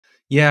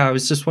Yeah, I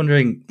was just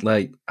wondering,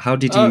 like, Uh,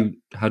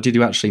 how did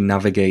you actually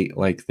navigate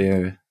like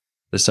the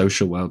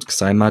social world?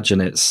 Because I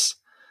imagine it's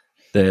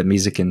the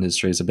music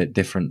industry is a bit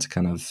different to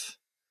kind of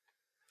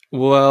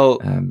well,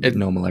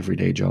 normal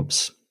everyday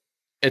jobs.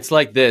 it's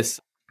like this.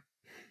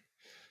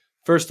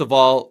 First of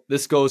all,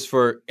 this goes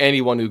for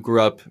anyone who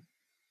grew up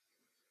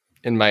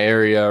in my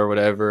area or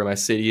whatever, my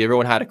city.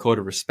 Everyone had a code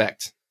of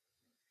respect.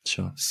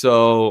 Sure.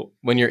 So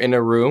when you're in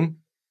a room,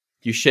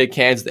 you shake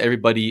hands with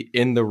everybody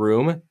in the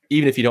room,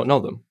 even if you don't know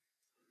them.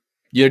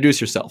 You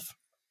introduce yourself.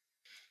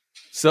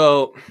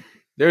 So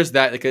there's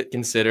that to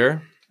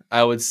consider.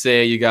 I would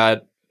say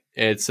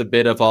it's a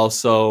bit of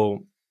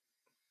also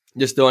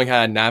just knowing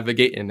how to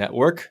navigate and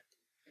network,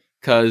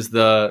 because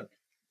the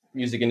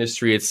music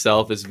industry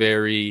itself is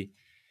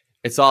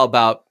it's all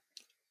about,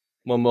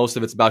 well, most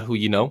of it's about who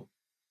you know.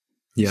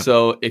 Yeah.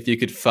 So if you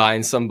could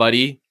find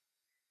somebody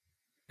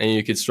and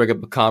you could strike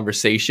up a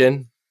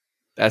conversation,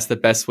 that's the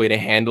best way to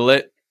handle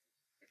it.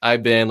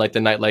 I've been like the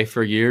nightlife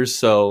for years,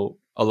 so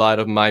a lot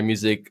of my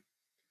music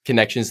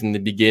connections in the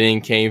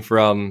beginning came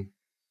from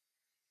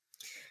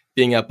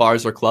being at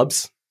bars or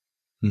clubs.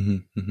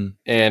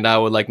 And I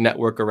would like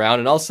network around.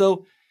 And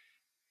also,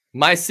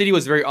 my city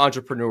was very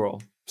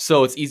entrepreneurial,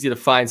 so it's easy to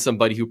find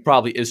somebody who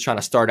probably is trying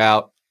to start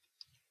out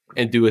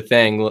and do a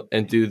thing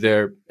and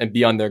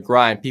be on their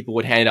grind. People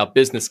would hand out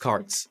business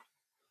cards,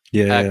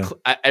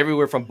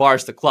 everywhere from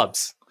bars to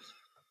clubs.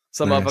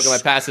 Some motherfucker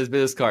might pass his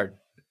business card.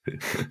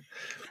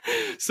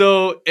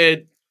 So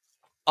it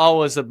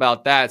always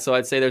about that. So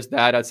I'd say there's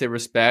that. I'd say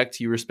respect.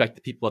 You respect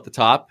the people at the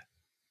top,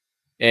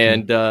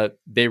 and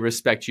they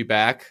respect you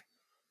back.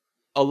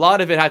 A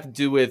lot of it had to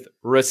do with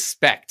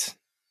respect,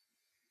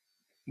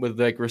 with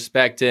like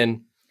respect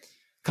and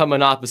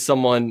coming off as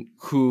someone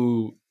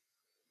who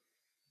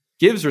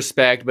gives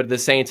respect, but at the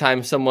same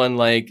time, someone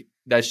like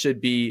that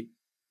should be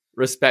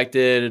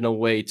respected in a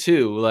way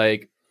too.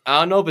 Like, I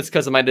don't know if it's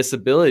because of my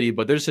disability,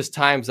 but there's just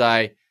times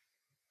in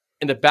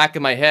the back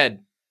of my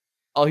head,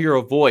 I'll hear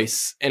a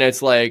voice and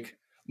it's like,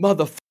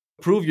 motherfucker,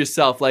 prove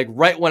yourself. Like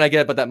right when I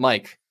get up at that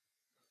mic.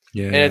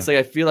 Yeah. And it's like,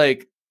 I feel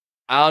like,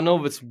 I don't know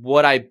if it's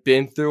what I've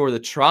been through or the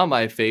trauma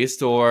I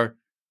faced or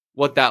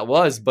what that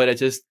was, but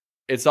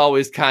it's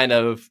always kind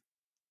of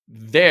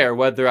there,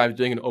 whether I'm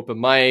doing an open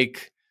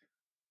mic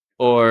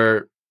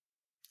or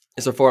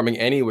is performing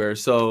anywhere.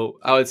 So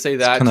I would say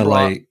that kind of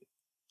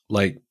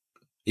like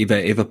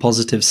either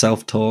positive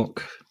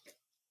self-talk.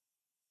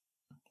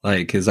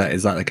 Like, is that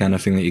the kind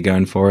of thing that you're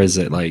going for? Is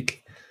it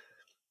like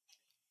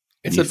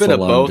it's a bit of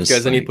both,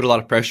 because then you put a lot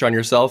of pressure on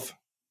yourself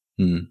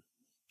and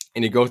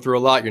you go through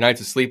a lot. Your nights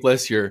are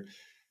sleepless. You're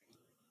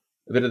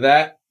a bit of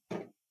that.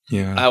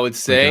 Yeah, I would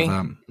say,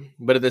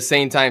 but at the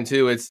same time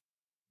too, it's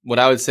what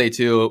I would say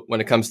too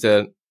when it comes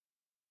to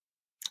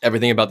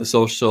everything about the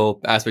social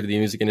aspect of the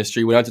music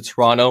industry. When I went to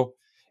Toronto,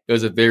 it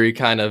was a very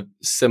kind of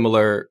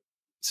similar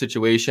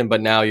situation,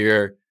 but now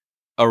you're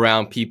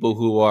around people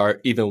who are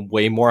even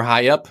way more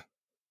high up.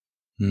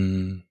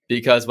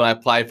 Because when I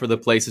applied for the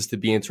places to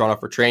be in Toronto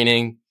for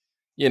training,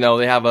 they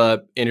have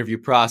a interview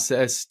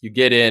process. You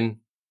get in,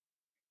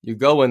 you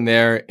go in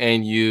there,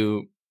 and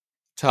you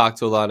talk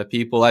to a lot of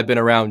people. I've been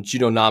around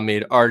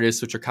Juno-nominated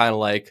artists, which are kind of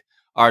like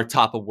our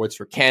top awards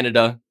for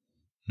Canada.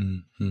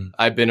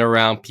 I've been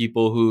around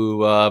people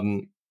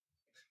who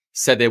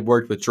said they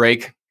worked with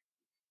Drake.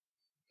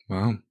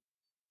 Wow.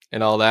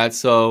 And all that.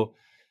 So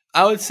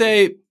I would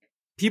say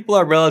people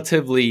are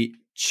relatively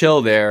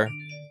chill there,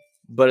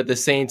 but at the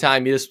same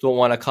time, you just don't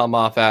want to come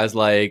off as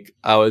like,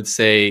 I would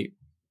say,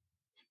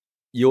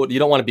 you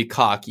don't want to be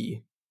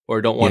cocky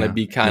or don't want to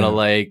be kind of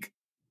like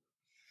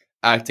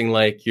acting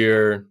like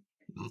you're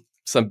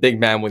some big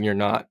man when you're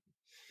not.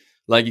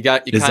 Like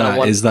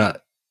is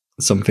that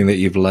something that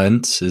you've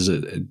learned?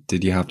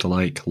 Did you have to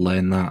like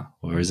learn that,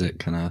 or is it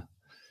kind of?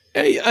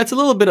 It's a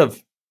little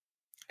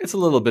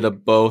bit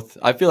of both.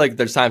 I feel like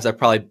there's times I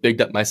probably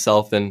bigged up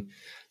myself in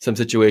some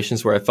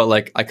situations where I felt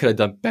like I could have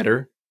done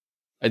better.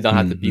 I don't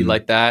have to be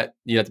like that.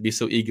 You don't have to be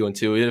so ego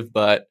intuitive,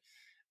 but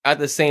at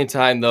the same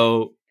time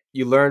though,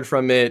 you learn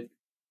from it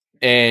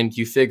and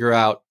you figure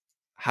out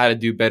how to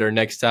do better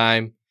next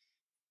time.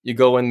 You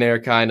go in there,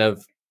 kind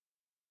of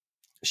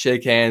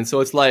shake hands.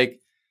 So it's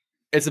like,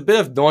 it's a bit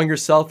of knowing your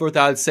self-worth,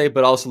 I would say,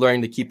 but also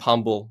learning to keep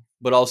humble,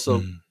 but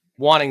also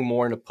wanting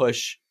more and to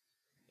push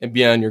and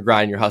be on your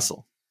grind, your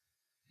hustle.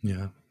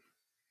 Yeah.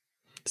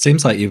 It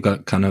seems like you've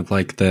got kind of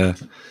like the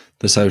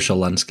social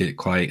landscape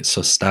quite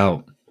sussed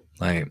out.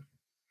 Like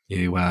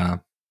you, I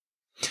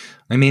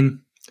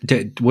mean,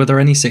 were there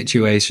any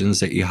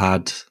situations that you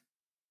had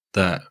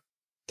that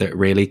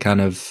really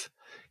kind of,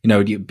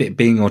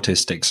 being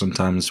autistic,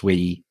 sometimes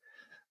we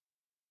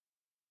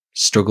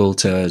struggle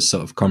to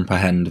sort of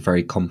comprehend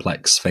very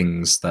complex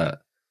things that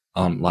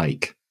aren't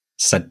like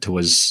said to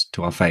us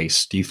to our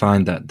face. Do you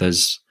find that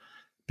there's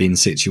been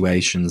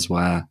situations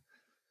where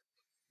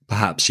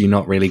perhaps you're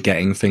not really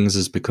getting things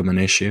has become an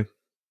issue?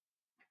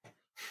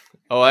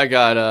 Oh, I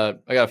got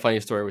a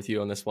funny story with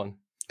you on this one.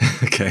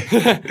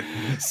 Okay.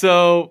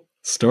 So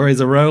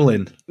stories are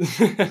rolling.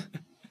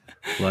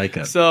 Like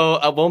it. So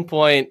at one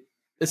point,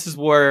 this is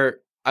where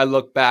I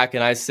look back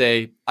and I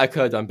say I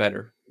could have done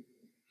better.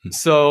 Hmm.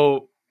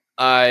 So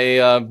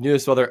I knew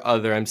this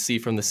other MC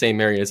from the same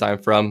area as I'm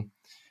from,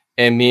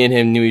 and me and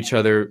him knew each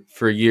other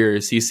for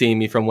years. He's seen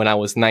me from when I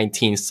was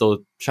 19, still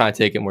trying to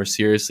take it more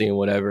seriously and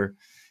whatever.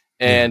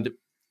 And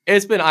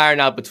it's been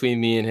ironed out between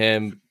me and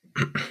him.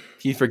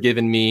 He's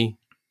forgiven me.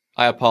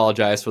 I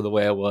apologize for the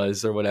way I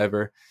was or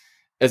whatever.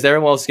 As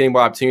everyone else is getting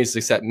more opportunities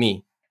except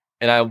me.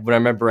 And when I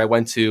remember I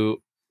went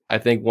to, I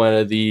think one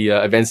of the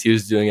events he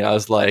was doing, and I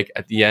was like,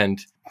 at the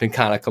end, been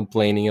kind of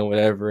complaining and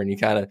whatever. And he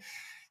kind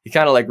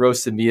of like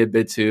roasted me a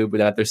bit too.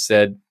 But after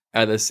said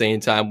at the same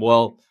time,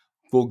 well,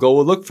 we'll go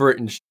look for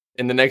it.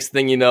 And the next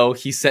thing you know,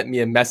 he sent me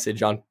a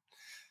message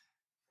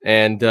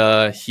and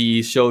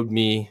he showed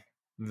me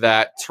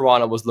that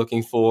Toronto was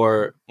looking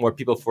for more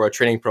people for a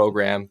training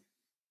program.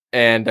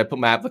 And I put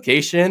my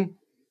application,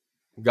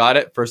 got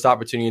it, first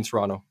opportunity in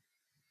Toronto.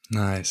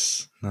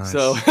 Nice.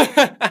 So,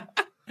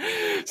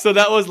 so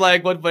that was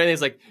like one funny thing.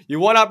 It's like, you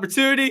want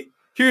opportunity?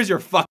 Here's your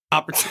fucking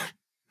opportunity.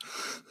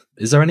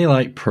 Is there any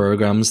like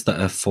programs that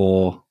are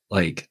for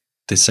like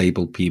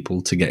disabled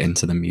people to get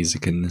into the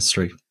music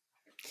industry?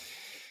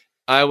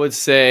 I would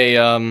say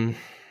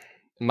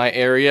my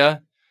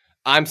area,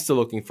 I'm still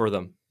looking for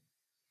them.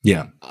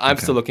 Yeah. I'm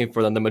still looking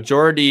for them. The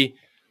majority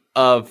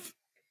of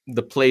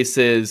the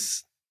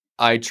places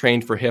I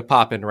trained for hip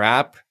hop and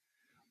rap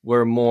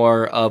were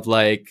more of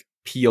like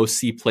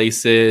POC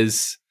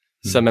places.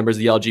 Some members of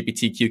the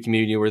LGBTQ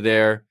community were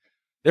there.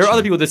 There are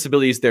other people with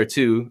disabilities there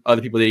too,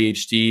 other people with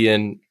ADHD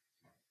and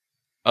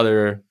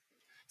other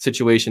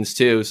situations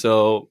too.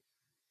 So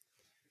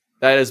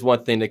that is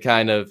one thing to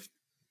kind of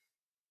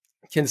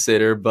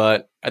consider.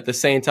 But at the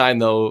same time,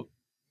 though,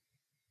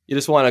 you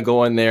just want to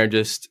go in there and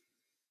just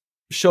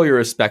show you're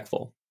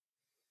respectful.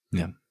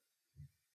 Yeah.